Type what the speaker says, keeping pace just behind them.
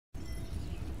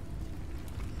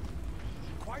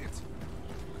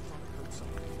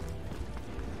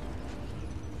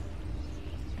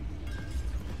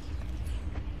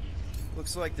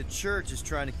Looks like the church is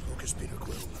trying to... Focus, Peter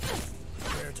Quill.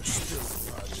 Prepare to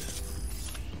still blood.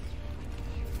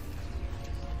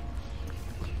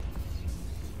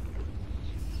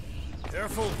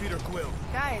 Careful, Peter Quill.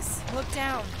 Guys, look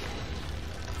down.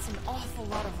 It's an awful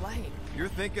lot of light. You're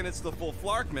thinking it's the full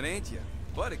Flarkman, ain't you?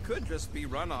 But it could just be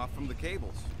runoff from the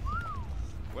cables.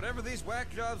 Whatever these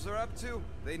whack jobs are up to,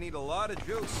 they need a lot of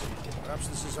juice. Perhaps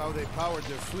this is how they powered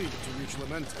their fleet to reach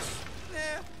Lamentus.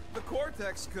 The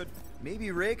Cortex could...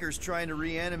 Maybe Raker's trying to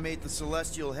reanimate the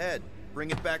Celestial Head. Bring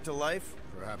it back to life?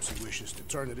 Perhaps he wishes to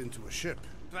turn it into a ship.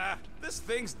 Ah, this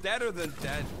thing's deader than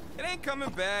dead. It ain't coming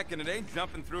back, and it ain't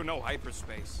jumping through no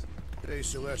hyperspace. Today's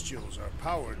Celestials are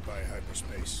powered by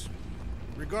hyperspace.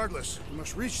 Regardless, we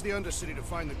must reach the Undercity to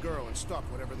find the girl and stop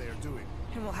whatever they are doing.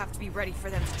 And we'll have to be ready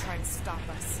for them to try and stop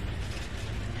us.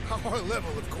 Our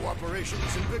level of cooperation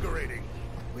is invigorating.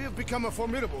 We have become a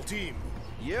formidable team.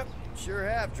 Yep, sure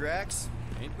have, Drax.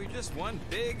 Ain't we just one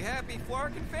big, happy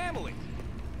Flarkin family?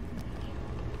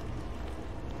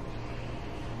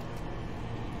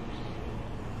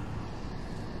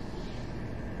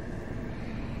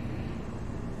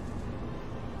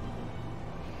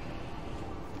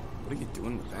 What are you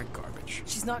doing with that garbage?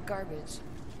 She's not garbage.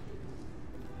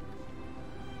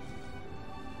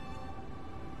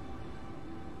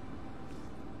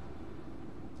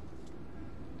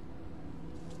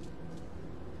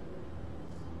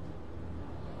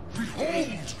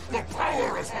 Behold the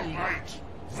power of the light!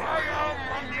 Via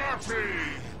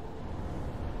Magnati!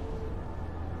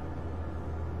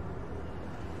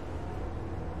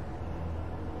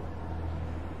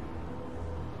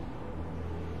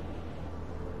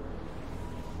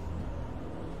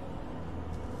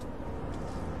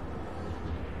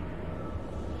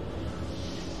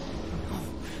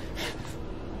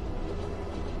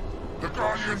 The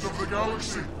Guardians of the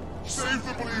Galaxy! Save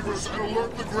the believers and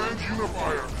alert the Grand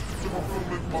Unifier! The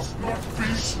fulfillment must not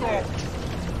be stopped!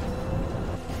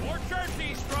 More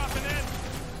churchies dropping in!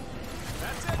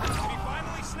 That's it, we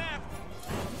finally snapped!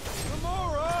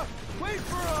 Gamora! Wait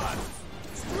for us!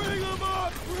 String them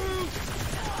up, Groot!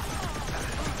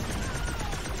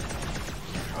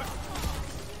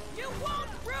 You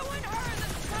won't ruin her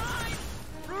this time!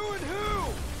 Ruin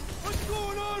who? What's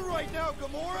going on right now,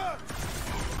 Gamora?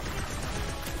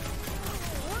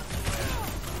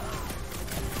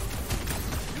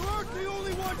 You aren't the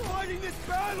only one fighting this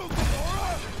battle,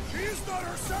 Gamora! She is not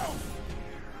herself!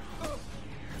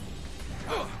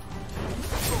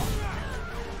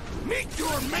 Meet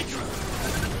your maker!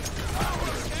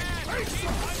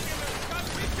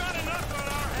 We've got enough on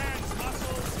our hands,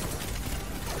 muscles!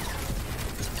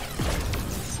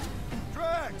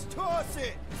 Drax, toss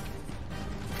it!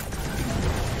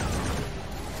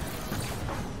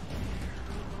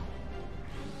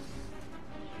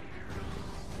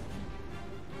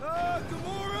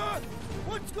 Gamora!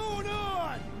 What's going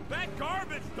on? That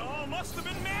garbage doll must have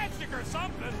been magic or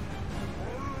something!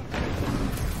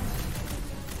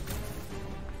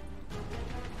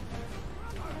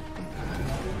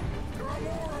 There are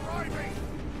more arriving!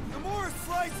 Gamora's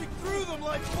slicing through them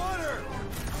like butter!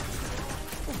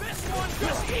 This one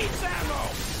just eats ammo!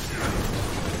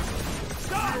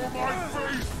 Stop! Feel my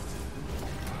faith!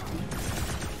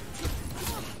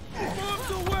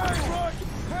 Move away, Rock!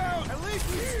 Pound! At least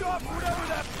we stopped whatever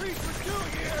that priest was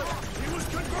doing here! He was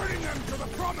converting them to the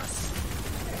promise!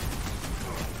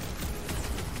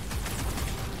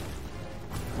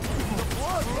 The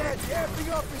bloodhead's amping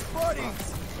up his buddies!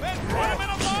 Then put him in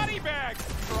a body bag!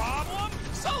 Problem?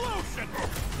 Solution!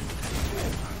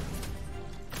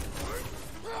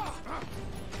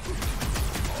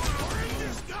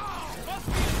 Must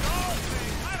be a doll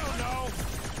thing, I don't know!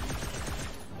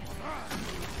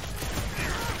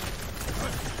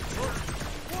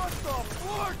 What the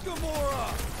fuck, Gamora?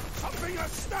 Something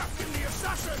has snapped in the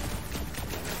assassin!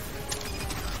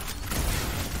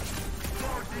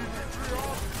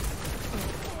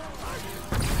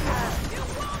 You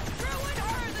won't ruin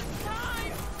her this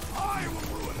time! I will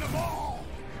ruin them all!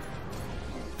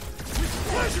 With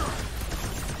pleasure!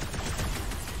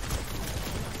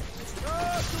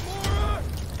 Gamora!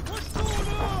 What's going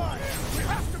on? We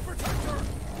have to protect her!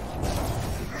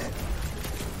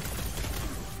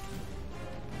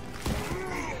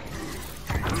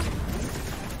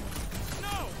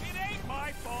 No, it ain't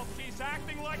my fault she's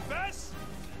acting like this!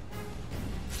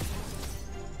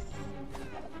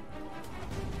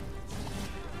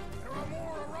 There are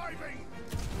more arriving!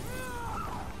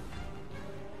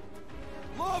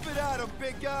 Love it at him,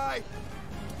 big guy!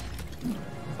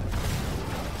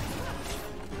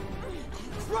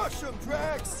 Crush him,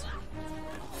 Drax!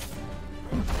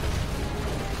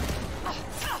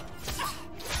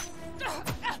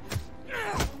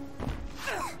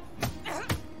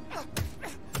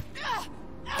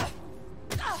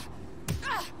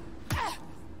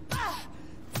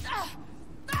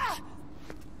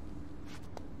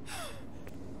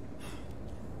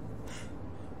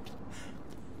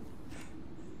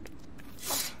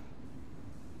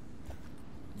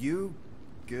 You?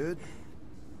 Good?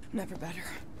 Never better.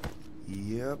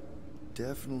 Yep.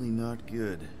 Definitely not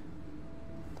good.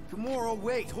 Gamora,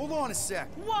 wait! Hold on a sec!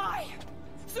 Why?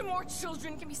 So more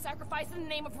children can be sacrificed in the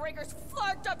name of Raker's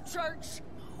flarked-up church?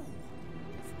 No.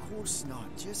 Of course not.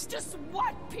 Just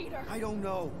what, Peter? I don't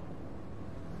know.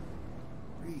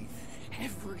 Breathe.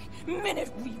 Every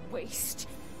minute we waste.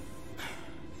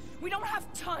 We don't have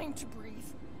time to breathe.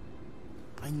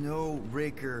 I know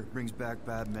Raker brings back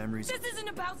bad memories. This isn't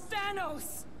about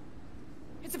Thanos.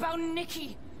 It's about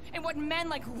Nikki and what men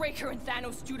like Raker and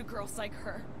Thanos do to girls like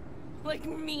her. Like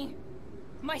me.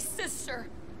 My sister.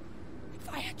 If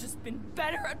I had just been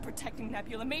better at protecting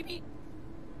Nebula, maybe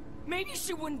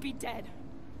she wouldn't be dead.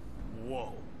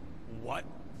 Whoa. What?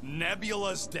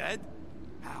 Nebula's dead?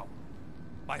 How?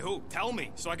 By who? Tell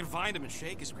me, so I can find him and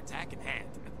shake his Kratak in hand.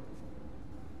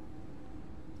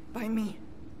 By me.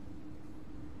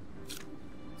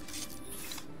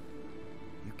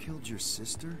 You killed your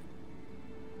sister?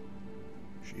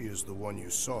 She is the one you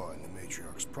saw in the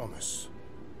Matriarch's promise.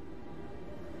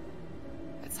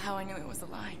 That's how I knew it was a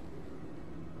lie.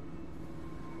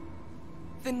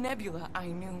 The Nebula I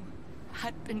knew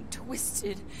had been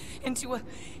twisted into a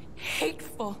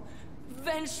hateful,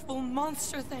 vengeful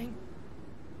monster thing.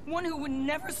 One who would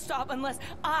never stop unless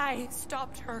I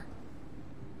stopped her.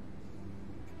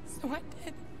 So I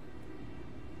did.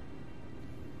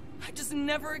 I just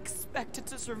never expected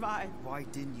to survive. Why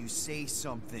didn't you say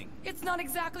something? It's not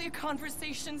exactly a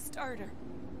conversation starter.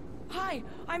 Hi,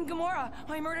 I'm Gamora.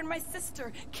 I murdered my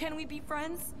sister. Can we be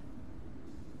friends?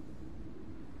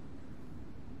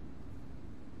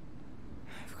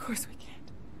 Of course we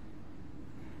can't.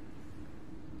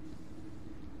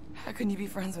 How can you be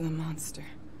friends with a monster?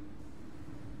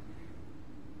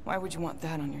 Why would you want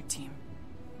that on your team?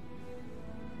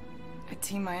 A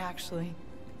team I actually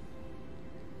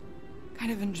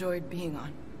kind of enjoyed being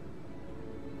on,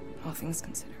 all things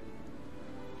considered.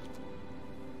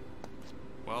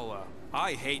 Well,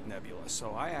 I hate Nebula,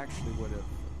 so I actually would've...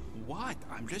 What?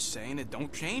 I'm just saying it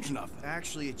don't change nothing.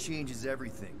 Actually, it changes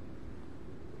everything.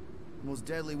 The most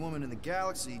deadly woman in the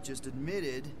galaxy just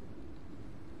admitted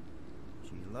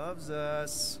she loves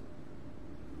us.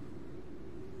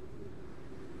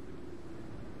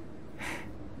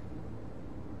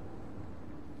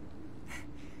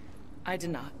 I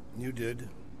did not. You did.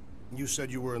 You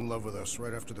said you were in love with us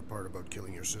right after the part about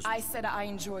killing your sister. I said I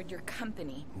enjoyed your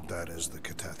company. That is the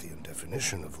Catathian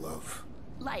definition of love.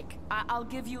 Like. I'll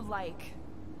give you like.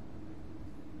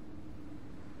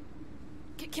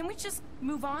 Can we just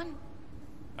move on?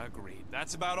 Agreed.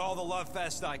 That's about all the love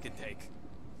fest I can take.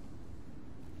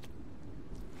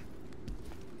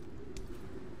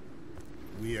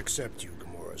 We accept you,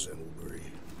 Gamora Zenulbury.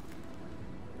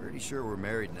 Pretty sure we're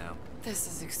married now. This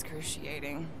is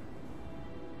excruciating.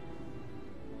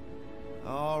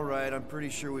 All right, I'm pretty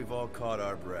sure we've all caught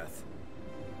our breath.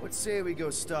 Let's say we go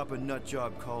stop a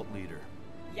nutjob cult leader.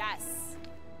 Yes.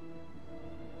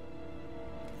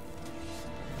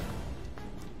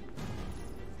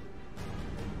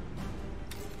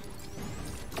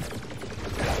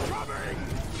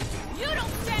 You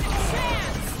don't stand a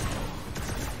chance!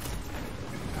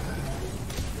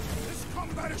 This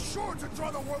combat is sure to draw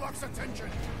the Warlock's attention.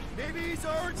 Maybe he's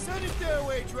already sent it their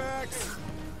way, Drax.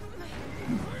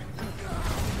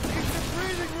 Keep some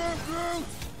breathing room, Groot.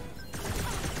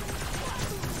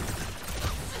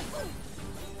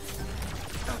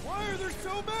 Why are there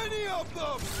so many of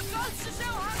them? Goes to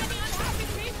show how many unhappy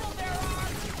people there are.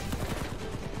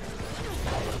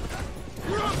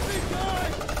 You're up, big guy.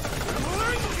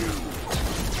 Behind you.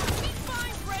 He's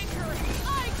fine, Raker. I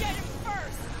get him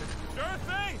first. Sure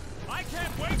thing! I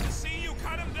can't wait to see you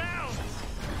cut him down!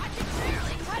 I can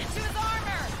clearly cut into his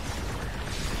armor.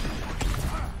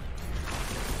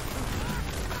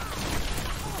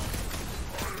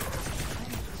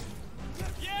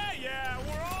 Yeah,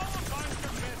 we're all a bunch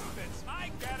of misfits. I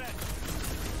get it.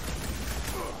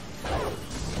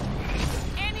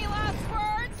 Any last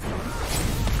words?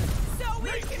 So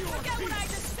we can forget what I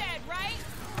just said, right?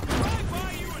 I'll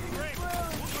buy you a drink.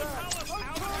 Will you tell us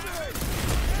how to act?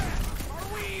 Are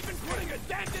we even putting a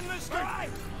dent in this guy?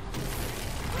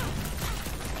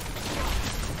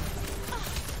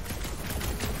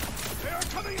 They are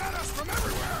coming at us from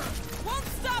everywhere! Won't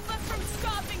stop us from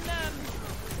stopping them.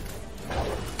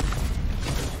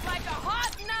 Like a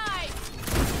hot knife.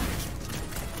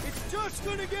 It's just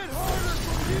gonna get harder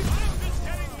for you. I'm just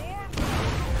getting warm.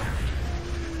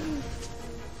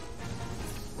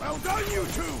 Well done, you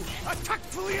two! A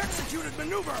tactfully executed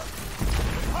maneuver!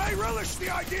 I relish the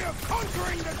idea of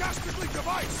conquering the dastardly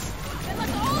device! And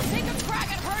let's all take a crack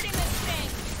at hurting this thing.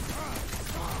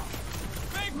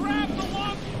 They grabbed the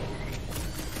lump!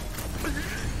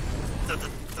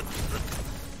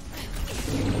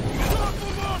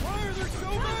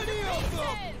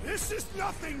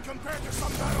 nothing compared to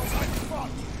some battles I've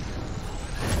fought.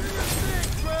 Do your thing,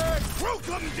 Drax!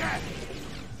 Welcome, death!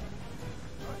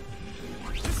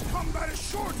 This combat is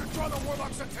sure to draw the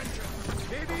Warlock's attention.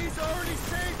 Maybe he's already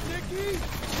saved Nikki?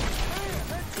 Man,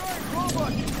 that giant robot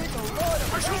can take a lot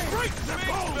of I shall pain. break the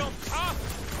bone! Built tough.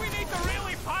 We need to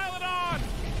really pile it on.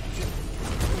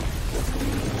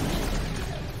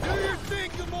 Do your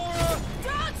thing, Gamora!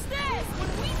 Dodge this!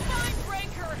 When we find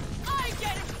Raker, I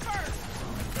get him first!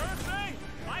 Sure thing.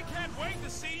 I can't wait to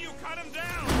see you cut him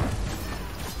down.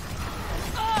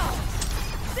 Ugh!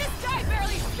 This guy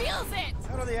barely feels it!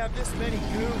 How do they have this many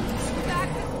goons?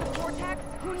 Back with the Vortex?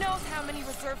 Who knows how many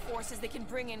reserve forces they can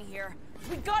bring in here?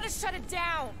 We gotta shut it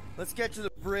down! Let's get to the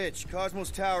bridge.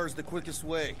 Cosmos Tower is the quickest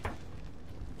way.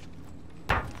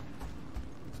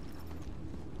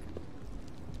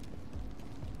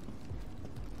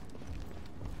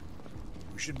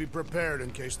 We should be prepared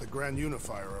in case the Grand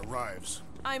Unifier arrives.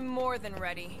 I'm more than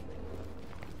ready.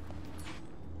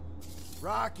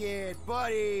 Rocket,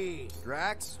 buddy!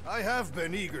 Drax? I have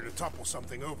been eager to topple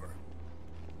something over.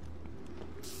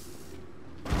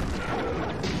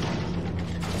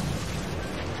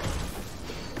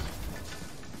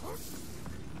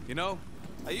 You know,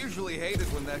 I usually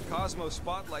hated when that Cosmos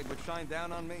spotlight would shine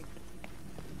down on me.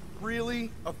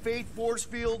 Really? A faith force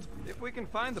field? If we can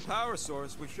find the power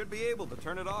source, we should be able to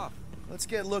turn it off. Let's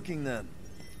get looking then.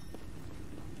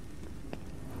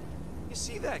 You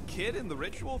see that kid in the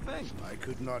ritual thing? I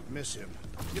could not miss him.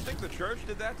 You think the church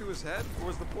did that to his head, or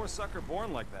was the poor sucker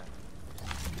born like that?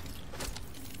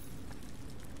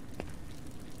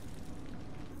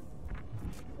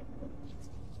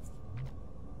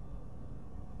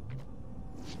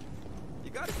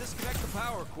 You gotta disconnect the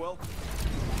power, Quill.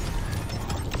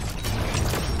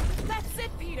 That's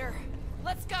it, Peter!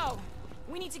 Let's go!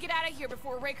 We need to get out of here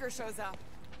before Raker shows up.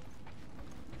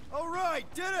 All right,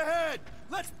 dead ahead!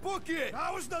 Let's book it!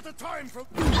 Now is not the time for...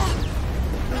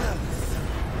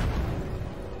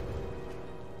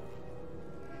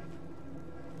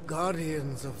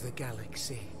 Guardians of the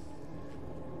Galaxy.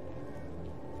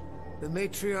 The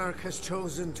Matriarch has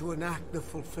chosen to enact the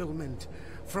fulfillment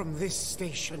from this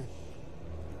station.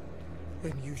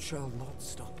 And you shall not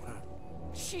stop her.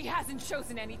 She hasn't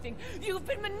chosen anything! You've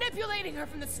been manipulating her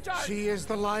from the start! She is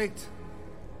the light.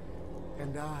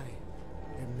 And I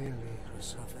am merely her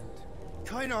servant.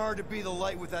 Kinda hard to be the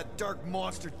light with that dark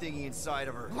monster thingy inside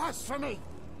of her. Blasphemy!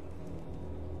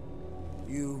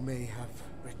 You may have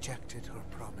rejected her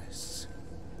promise,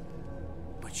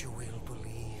 but you will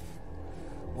believe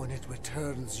when it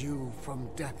returns you from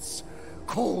death's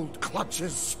cold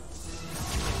clutches.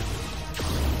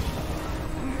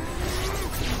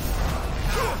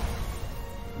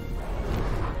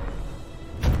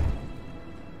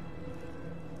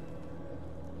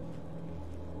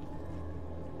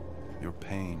 Your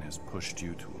pain has pushed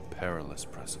you to a perilous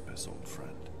precipice, old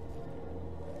friend.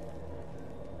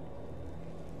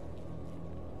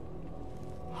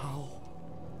 How?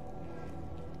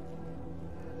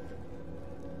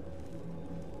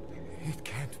 It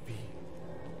can't be.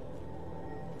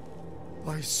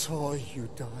 I saw you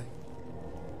die.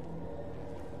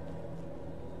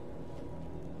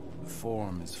 The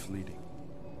form is fleeting,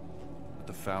 but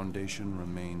the foundation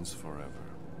remains forever.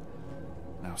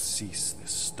 Now cease this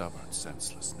stubborn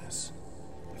senselessness,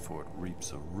 before it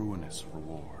reaps a ruinous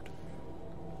reward.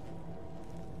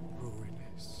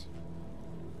 Ruinous.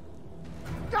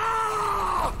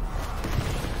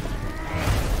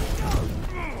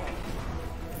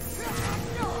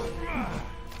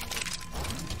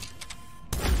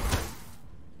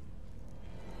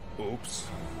 Oops.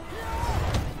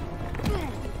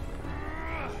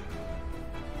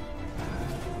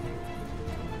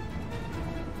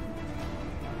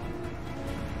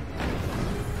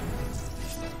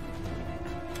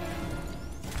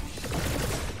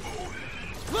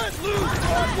 Let loose,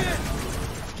 Rocket!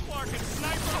 Clark and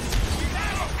Sniper! Get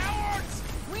out, cowards!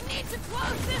 We need to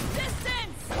close this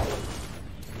distance!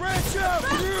 Branch out,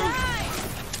 Groot! Right!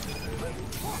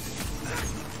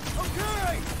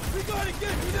 Okay! We gotta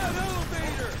get to that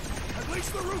elevator! At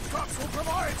least the rooftops will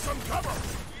provide some cover!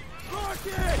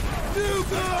 Rocket!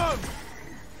 Nuke 'em!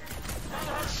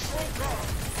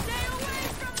 Stay away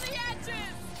from the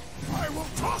edges! I will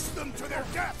toss them to their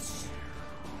deaths!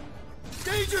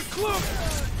 Danger cloak!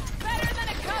 Better than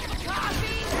a cup of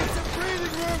coffee! It's a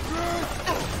breathing room, Groot!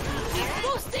 He's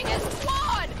boosting his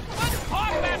squad!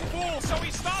 Unpop that fool so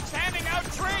he stops handing out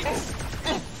drinks!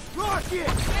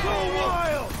 Rocket! Go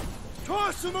wild!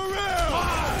 Toss him around!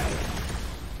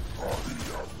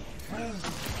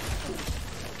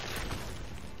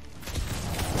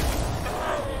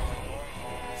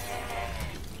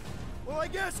 Well, I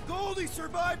guess Goldie Goldie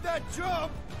survived that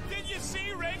jump! Did you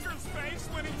see Raker's face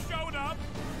when he showed up?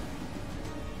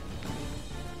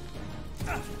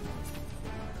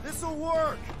 This'll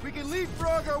work! We can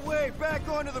leapfrog our way back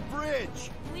onto the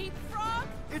bridge! Leapfrog?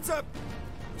 It's a...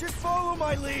 Just follow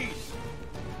my lead!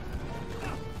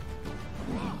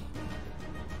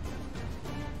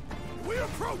 We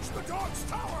approach the dog's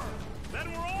tower!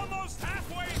 Then we're almost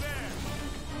halfway there!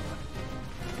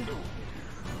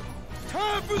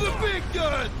 Time for the big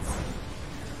guns!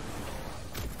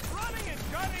 Running and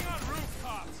gunning on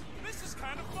rooftops! This is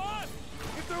kind of fun!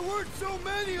 If there weren't so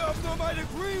many of them, I'd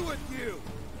agree with you!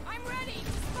 I'm ready!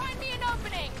 Just find me an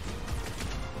opening!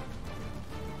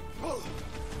 Oh,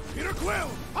 Peter Quill,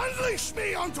 unleash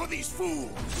me onto these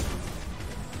fools!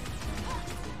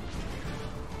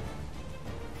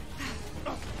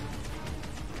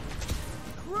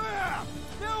 Crap!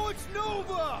 Now it's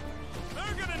Nova!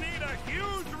 They're gonna need a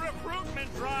huge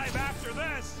recruitment drive after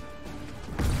this!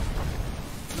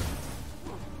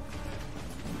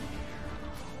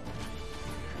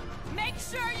 Make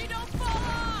sure you don't fall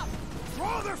off!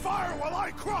 Draw their fire while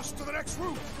I cross to the next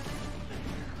roof!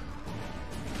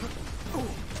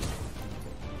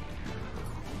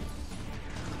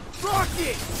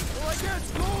 Rocket! Well, I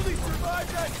guess Goldie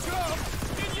survived that jump!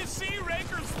 Did you see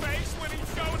Raker's face when he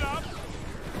showed up?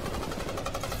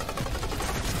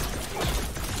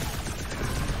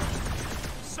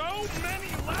 So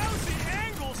many lousy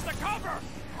angles to cover!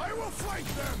 I will flank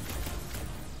them!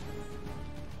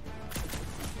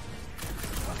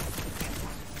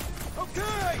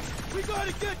 Okay! We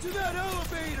gotta get to that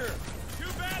elevator!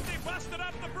 Too bad they busted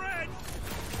up the bridge!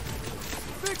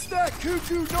 Fix that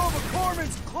Cuckoo Nova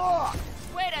Corman's clock!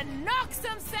 Way to knock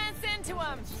some sense into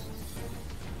him!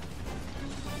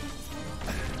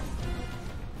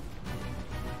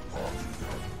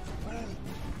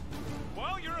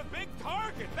 Well, you're a big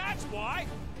target, that's why!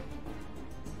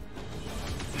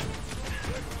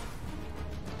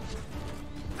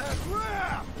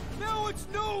 Crap! Now it's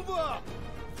Nova!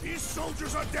 These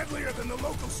soldiers are deadlier than the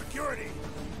local security!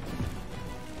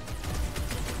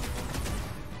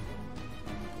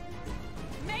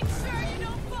 Make sure you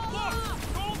don't fall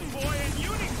off! Golden Boy and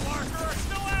Clarker are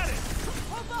still at it!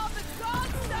 Hope all the god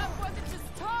stuff wasn't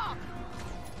just talk!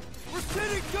 We're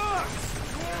sitting ducks!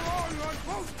 You're wrong on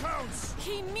both counts!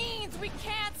 He means we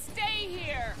can't stay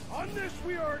here! On this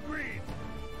we are agreed!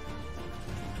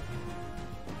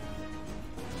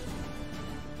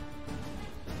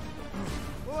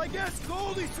 Well, I guess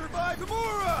Goldie survived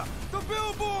Gamora! The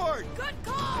billboard! Good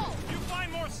call! You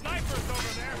find more snipers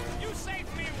over there, you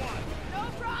saved me one! No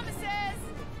promises!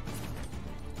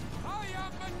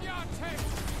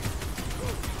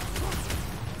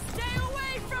 Stay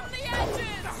away from the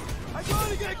edges! I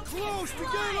gotta get close to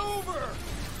get over!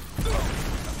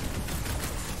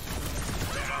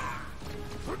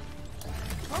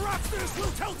 Perhaps this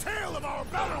will tell tale of our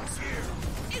battles here!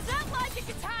 Is that like a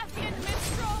Katafian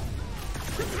minstrel?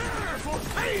 Prepare for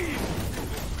pain!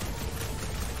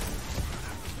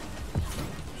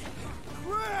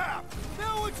 Crap!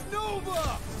 Now it's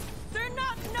Nova! They're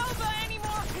not Nova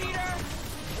anymore, Peter!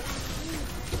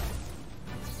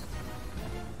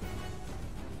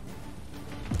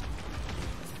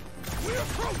 We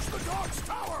approach the dog's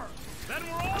tower! Then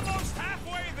we're almost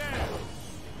halfway there!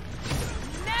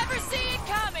 Never see it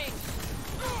coming!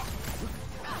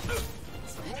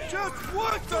 Just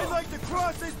once I'd like to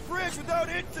cross this bridge without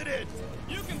incident!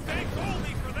 You can thank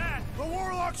Goldie for that! The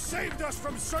Warlock saved us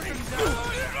from certain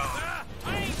death!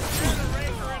 I ain't scared of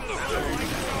Raker in his own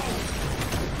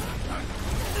like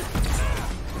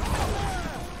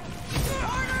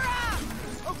Order up!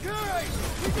 Okay!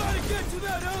 We gotta get to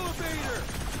that elevator!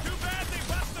 Too bad they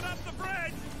busted up the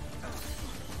bridge!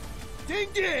 Ding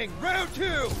ding! Round 2!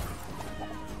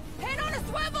 Head on a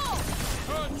swivel!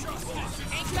 Justice!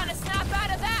 Ain't gonna snap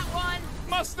out of that one!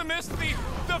 Must have missed the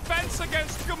defense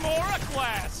against Gamora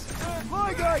class!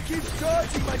 My guy keeps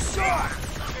dodging my shot!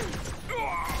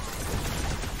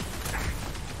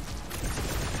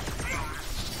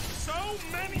 So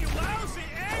many lousy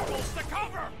angles to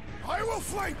cover! I will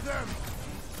flank them!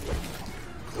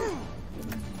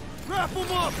 Wrap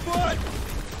them up, bud!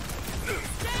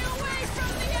 Stay away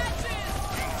from the edges!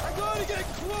 I gotta get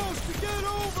close to get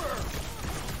over!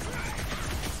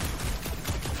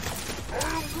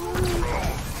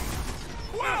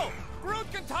 Well,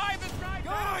 Groot can tie this guy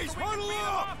down Guys, so we can huddle beat him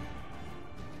up!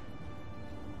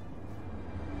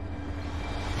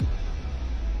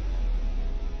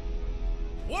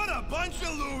 What a bunch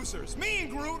of losers! Me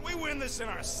and Groot, we win this in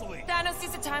our sleep! Thanos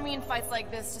used to tie me in fights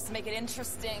like this just to make it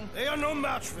interesting. They are no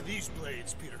match for these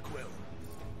blades, Peter Quill.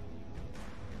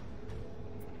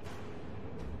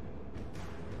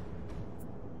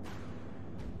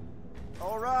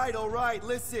 All right,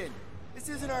 listen. This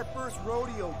isn't our first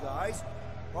rodeo, guys.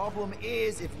 Problem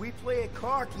is, if we play it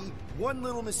cocky, one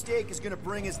little mistake is gonna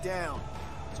bring us down.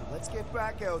 So let's get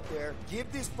back out there, give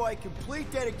this fight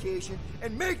complete dedication,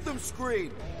 and make them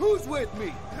scream. Who's with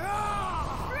me?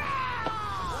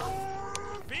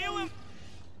 Feel him!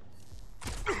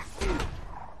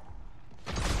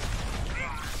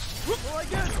 Well, I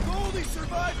guess Goldie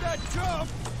survived that jump.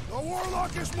 The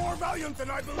Warlock is more valiant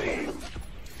than I believe.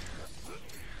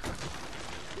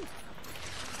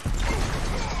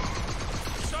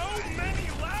 So many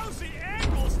lousy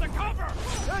angles to cover!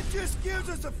 That just gives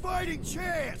us a fighting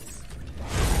chance.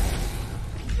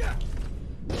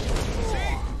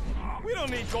 See? We don't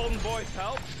need Golden Boy's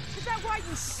help. Is that why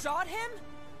you shot him?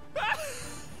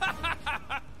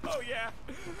 Oh yeah,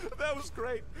 that was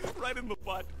great. Right in the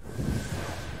butt.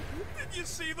 Did you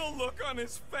see the look on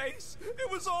his face? It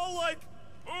was all like,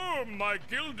 oh, my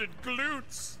gilded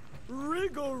glutes.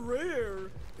 Regal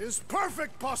rear. His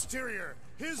perfect posterior.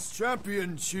 His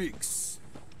champion cheeks.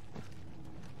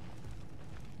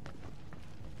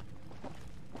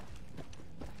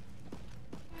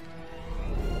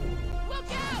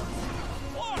 Look out!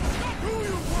 Oh, stop! Do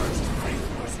your worst,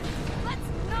 faithless. Let's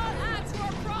not add to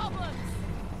our problems!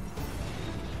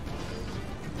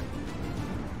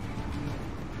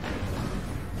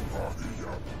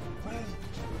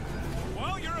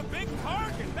 Well, you're a big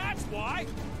target, that's why.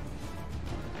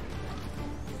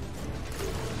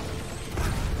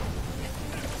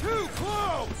 Too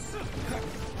close!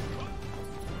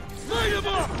 Light him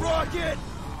up, Rocket!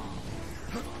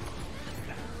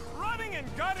 Running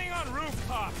and gunning on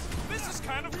rooftops. This is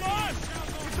kind of fun.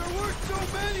 If there weren't so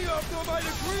many of them, I'd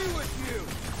agree with you.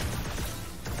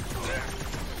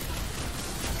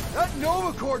 That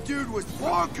Nova Corps dude was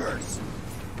bonkers!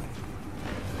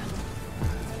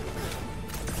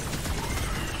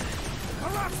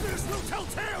 Perhaps this will tell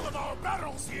tale of our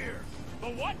battles here! The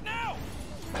what now?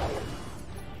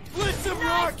 Blitz him,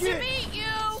 Nice Rocket! to meet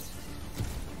you!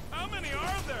 How many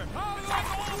are there? It's like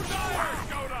all divers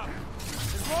showed up.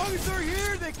 As long as they're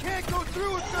here, they can't go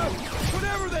through with the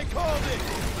whatever they called it!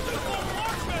 Simple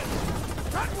marksman!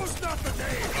 That was not the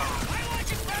name! I like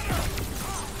it better!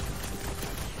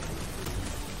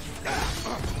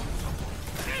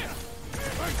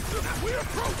 We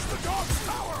approach the dog's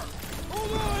tower!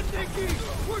 Hold on, Nikki!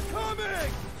 We're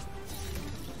coming!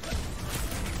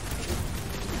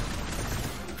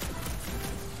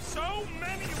 So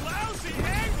many lousy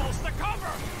angles to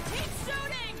cover! Keep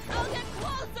shooting! I'll get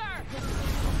closer!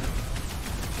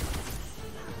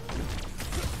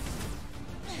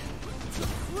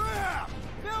 Crap!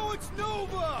 Now it's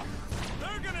Nova!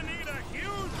 They're gonna need a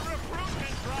huge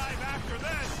recruitment drive after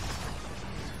this!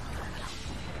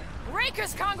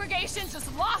 Raker's congregation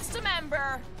just lost a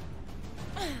member!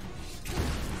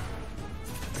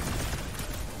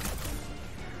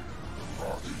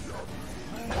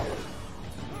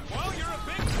 Well, you're a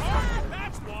big target,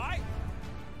 that's why!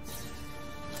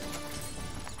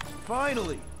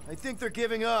 Finally! I think they're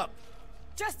giving up.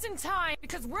 Just in time,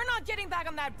 because we're not getting back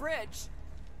on that bridge.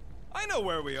 I know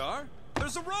where we are.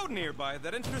 There's a road nearby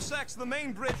that intersects the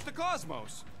main bridge to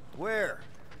Cosmos. Where?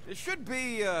 It should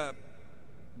be,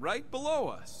 right below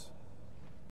us.